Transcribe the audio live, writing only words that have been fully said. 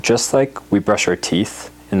Just like we brush our teeth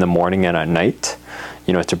in the morning and at night,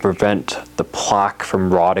 to prevent the plaque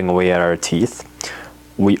from rotting away at our teeth,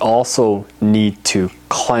 we also need to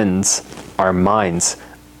cleanse our minds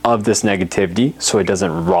of this negativity so it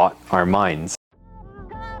doesn't rot our minds.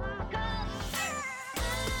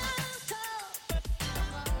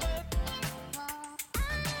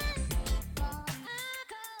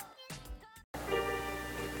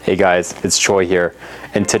 Hey guys, it's Troy here,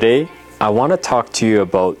 and today I want to talk to you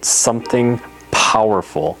about something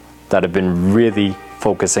powerful that I've been really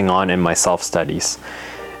focusing on in my self-studies.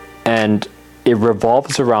 And it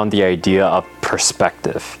revolves around the idea of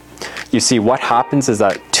perspective. You see, what happens is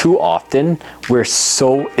that too often we're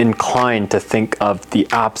so inclined to think of the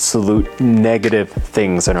absolute negative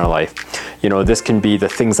things in our life. This can be the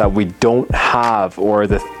things that we don't have, or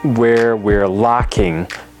where we're lacking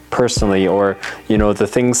personally, or the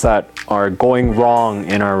things that are going wrong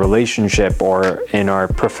in our relationship or in our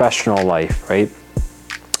professional life, right?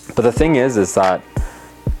 But the thing is that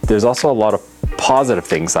there's also a lot of positive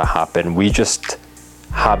things that happen. We just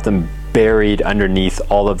have them buried underneath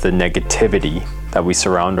all of the negativity that we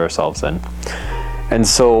surround ourselves in. And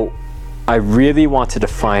so I really wanted to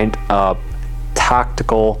find a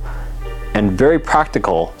tactical and very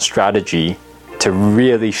practical strategy to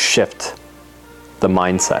really shift the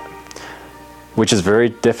mindset, which is very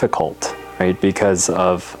difficult, right? Because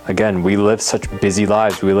of, again, we live such busy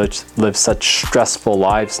lives, we live such stressful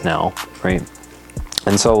lives now, right?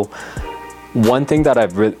 And so one thing that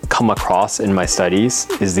I've come across in my studies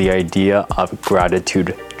is the idea of gratitude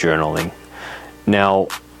journaling. Now,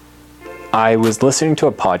 I was listening to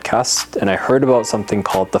a podcast and I heard about something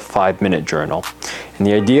called the 5-minute journal. And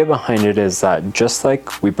the idea behind it is that just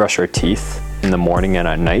like we brush our teeth in the morning and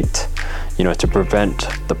at night, to prevent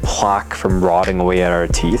the plaque from rotting away at our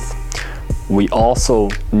teeth, we also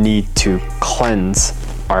need to cleanse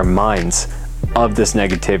our minds of this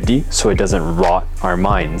negativity so it doesn't rot our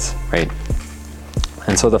minds, right?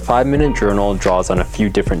 And so the 5-minute journal draws on a few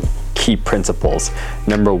different key principles.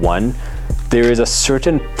 Number one, there is a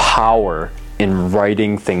certain power in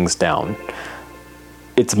writing things down.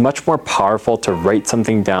 It's much more powerful to write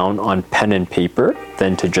something down on pen and paper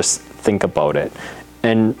than to just think about it.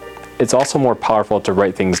 And it's also more powerful to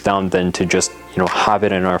write things down than to just, have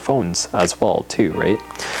it in our phones as well too, right?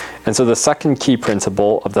 And so the second key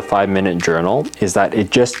principle of the 5-minute journal is that it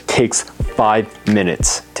just takes 5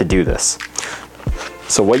 minutes to do this.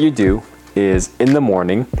 So what you do is in the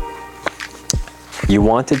morning, you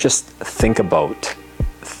want to just think about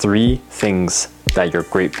 3 things that you're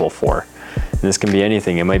grateful for. And this can be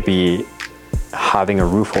anything. It might be having a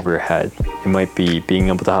roof over your head. It might be being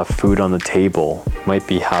able to have food on the table. It might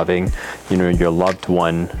be having, your loved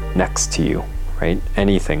one next to you, right?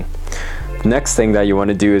 Anything. The next thing that you want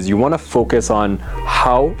to do is you want to focus on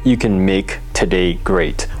how you can make today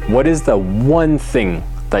great. What is the one thing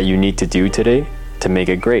that you need to do today to make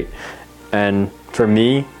it great? And for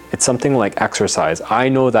me, it's something like exercise. I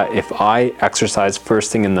know that if I exercise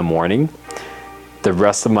first thing in the morning, the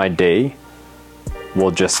rest of my day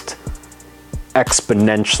will just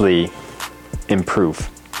exponentially improve.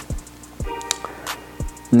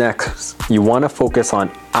 Next, you want to focus on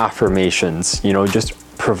affirmations, just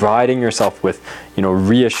providing yourself with,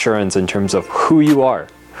 reassurance in terms of who you are.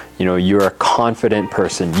 You're a confident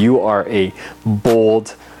person. You are a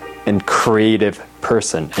bold and creative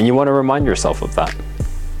person. And you want to remind yourself of that.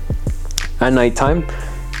 At nighttime,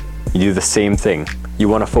 you do the same thing. You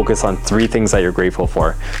want to focus on 3 things that you're grateful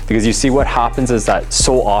for. Because you see, what happens is that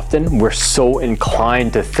so often we're so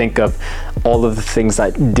inclined to think of all of the things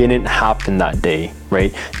that didn't happen that day,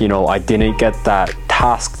 right? I didn't get that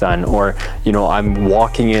task done, or, I'm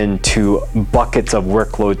walking into buckets of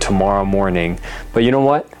workload tomorrow morning. But you know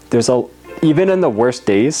what? Even in the worst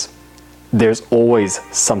days, there's always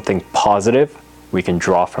something positive we can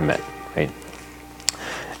draw from it, right?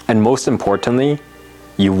 And most importantly,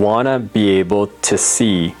 you want to be able to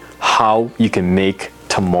see how you can make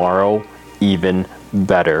tomorrow even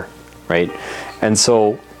better, right? And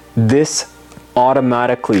so this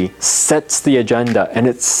automatically sets the agenda and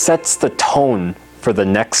it sets the tone for the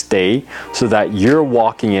next day so that you're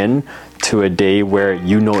walking in to a day where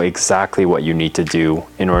you know exactly what you need to do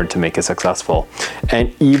in order to make it successful.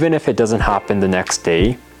 And even if it doesn't happen the next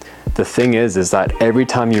day, the thing is that every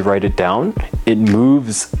time you write it down, it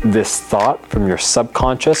moves this thought from your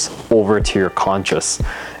subconscious over to your conscious.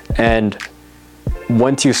 And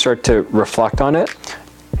once you start to reflect on it,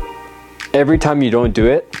 every time you don't do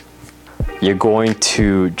it, you're going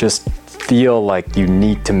to just feel like you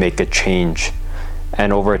need to make a change.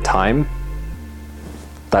 And over time,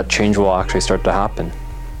 that change will actually start to happen.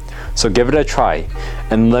 So give it a try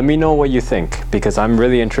and let me know what you think, because I'm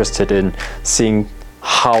really interested in seeing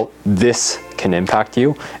how this can impact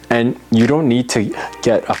you. And you don't need to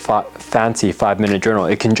get a fancy 5-minute journal.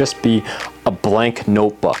 It can just be a blank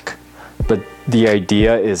notebook. But the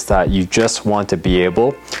idea is that you just want to be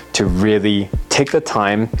able to really take the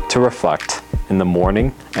time to reflect in the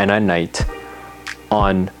morning and at night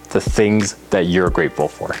on the things that you're grateful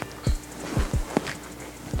for.